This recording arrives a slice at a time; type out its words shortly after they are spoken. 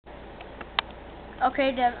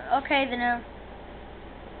Okay, then.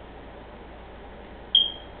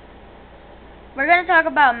 We're gonna talk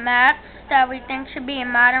about maps that we think should be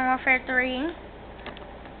in Modern Warfare 3,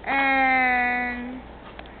 and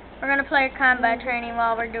we're gonna play combat training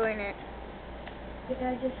while we're doing it.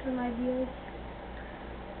 Yeah, just for my viewers.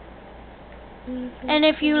 And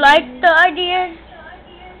if you like the ideas,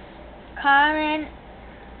 comment,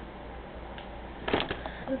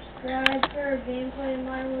 subscribe for gameplay in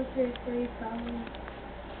Modern Warfare 3 probably.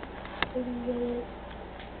 We can get it.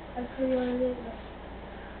 I pre-ordered it.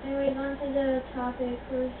 Anyways, on to the topic.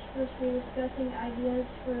 We're supposed to be discussing ideas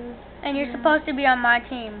for... And you're supposed to be on my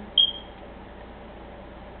team.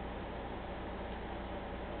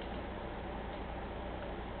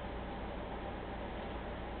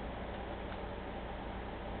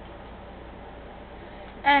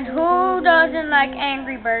 And who doesn't like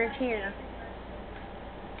Angry Birds here?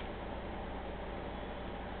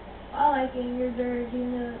 I like Angry Birds,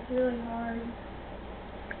 even though it's really hard.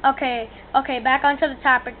 Okay, back onto the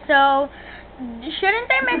topic. So, shouldn't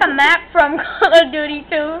they make a map from Call of Duty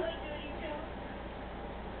 2?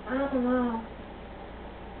 I don't know.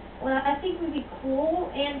 Well, I think it would be cool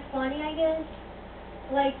and funny, I guess.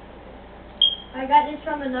 Like, I got this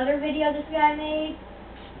from another video this guy made.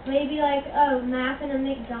 Maybe like a map in a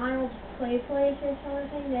McDonald's play place or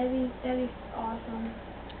something. That'd be awesome.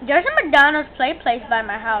 There's a McDonald's play place by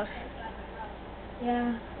my house.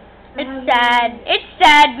 Yeah. It's sad. It's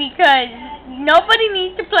sad because nobody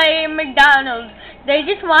needs to play in McDonald's. They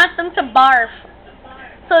just want them to barf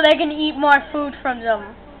so they can eat more food from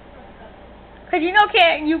them. Cause you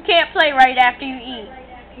can't play right after you eat.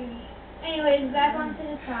 Anyways, back onto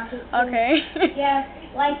the topic. Okay. Yeah,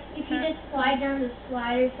 like if you just slide down the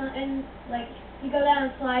slide or something, like you go down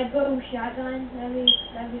the slide, boom, shotgun.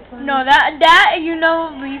 That'd be funny. No, that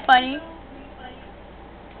would be funny.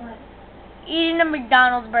 What? Eating a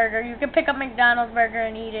McDonald's burger. You can pick up McDonald's burger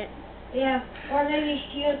and eat it. Yeah, or maybe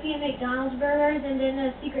shoot up the McDonald's burgers and then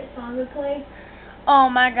a secret song would play. Oh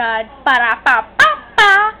my God.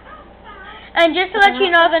 Ba-da-ba-ba-ba. And just to let you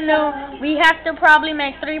know we have to probably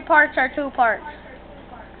make 3 parts or 2 parts.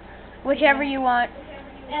 Whichever you want.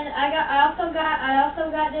 And I also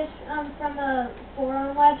got this from a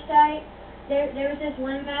forum website. There was this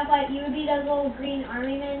one map, like you would be those little green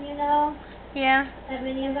army men, you know? Yeah. That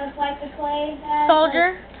many of us like to play as.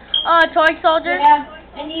 Soldier? Toy soldier? Yeah.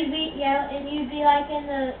 And you'd be like in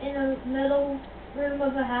the middle room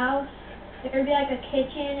of a house. There'd be like a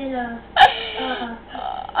kitchen and a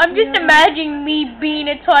I'm just imagining me being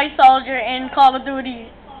a toy soldier in Call of Duty.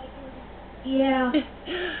 Yeah.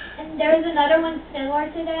 And there's another one similar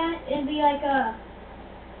to that. It'd be like at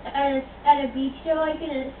a beach show, like in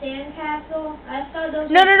a sand castle. I saw those.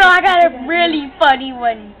 No, I got a really funny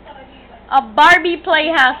one. A Barbie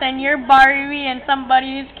playhouse and you're Barbie and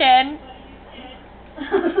somebody's Ken. So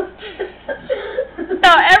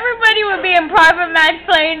everybody would be in private match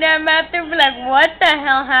playing that map. They'd be like, what the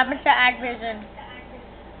hell happened to Activision?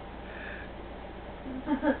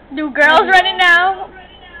 Do girls run it now?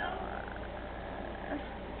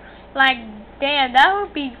 Like, damn, that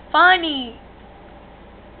would be funny.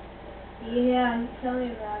 Yeah, tell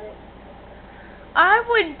me about it. I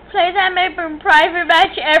would play that map in private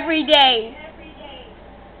match every day.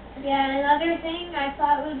 Yeah, another thing I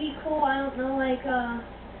thought would be cool, I don't know, like,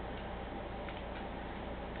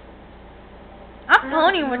 I'm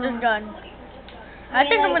ponying with this gun. I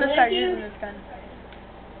think I'm gonna start using this gun.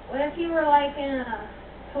 What if you were like in a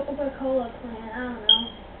Coca-Cola plant? I don't know.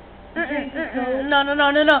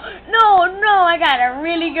 No, I got a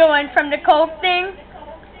really good one from the Coke thing.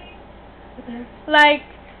 Okay. Like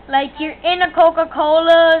you're in a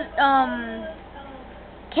Coca-Cola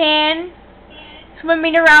can,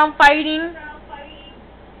 swimming around fighting.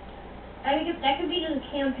 That could be the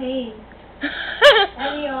campaign.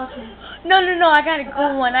 That'd be awesome. No, I got a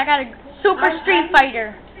cool one. I got a Super Street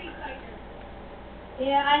Fighter.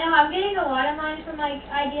 Yeah, I know. I'm getting a lot of mine from like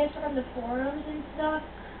ideas from the forums and stuff.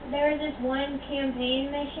 There was this one campaign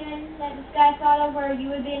mission that this guy thought of where you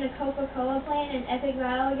would be in a Coca-Cola plant and epic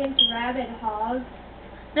battle against rabid hogs.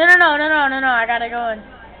 No, I gotta go in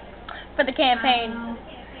for the campaign.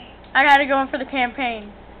 I gotta go in for the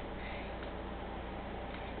campaign.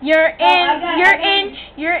 You're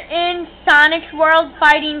in Sonic's world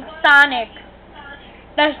fighting Sonic.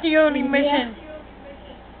 That's the only mission.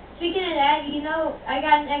 Speaking of that, you know, I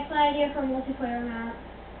got an excellent idea for a multiplayer map.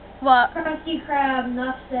 What? Krusty Krab,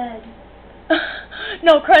 enough said.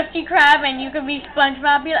 No, Krusty Krab, and you can be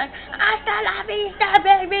SpongeBob. Be like, hasta la vista,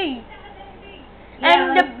 baby. Yeah,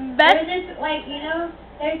 and the best. There's this, like, you know,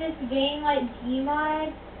 there's this game like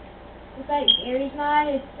Gmod. It's like Gary's Mod.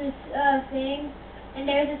 It's this thing and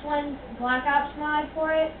there's this one Black Ops mod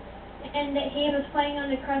for it, and he was playing on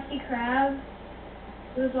the Krusty Krab.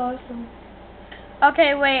 It was awesome.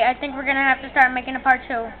 Okay, wait, I think we're gonna have to start making a part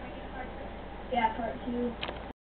 2. Yeah, part 2.